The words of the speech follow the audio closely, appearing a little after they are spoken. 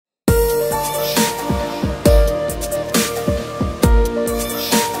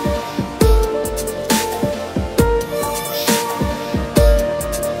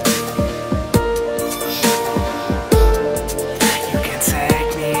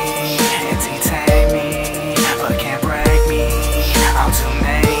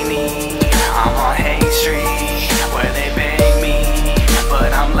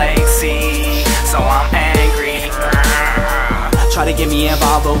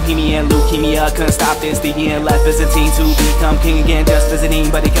bohemian, leukemia. Couldn't stop this, thinking left Byzantine to become king again, just visiting.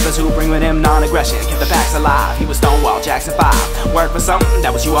 But he kept us who bring with him non-aggression, kept the packs alive. He was Stonewall Jackson 5. Work for something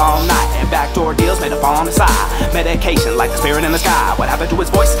that was you all night, and backdoor deals made up on the side. Medication like the spirit in the sky. What happened to his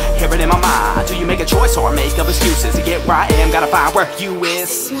voice? Hear it in my mind. Do you make a choice or make up excuses to get where I am? Gotta find where you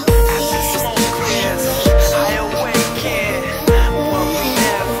is.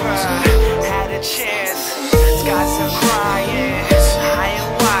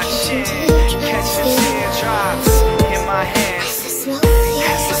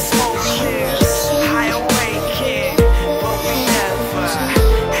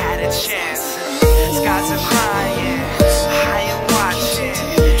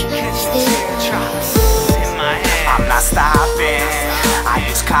 Stopping, I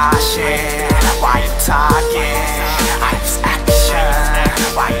use caution. Why you talking? I use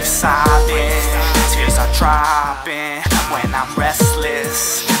action. Why you sobbing? Tears are dropping. When I'm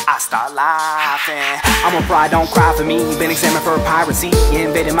restless, I start laughing. I'm a bride, don't cry for me. Been examined for piracy,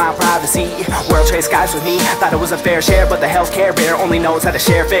 invaded my privacy. World trade skies with me, thought it was a fair share, but the healthcare bear only knows how to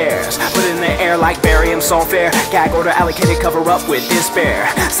share fares. Put it in the air like barium, so fair. Gag order allocated, cover up with despair.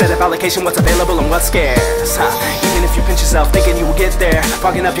 Set up allocation, what's available and what's scarce. Even if you pinch yourself, thinking you will get there,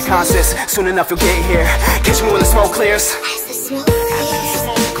 fogging up your conscience, soon enough you'll get here. Catch me when the smoke clears.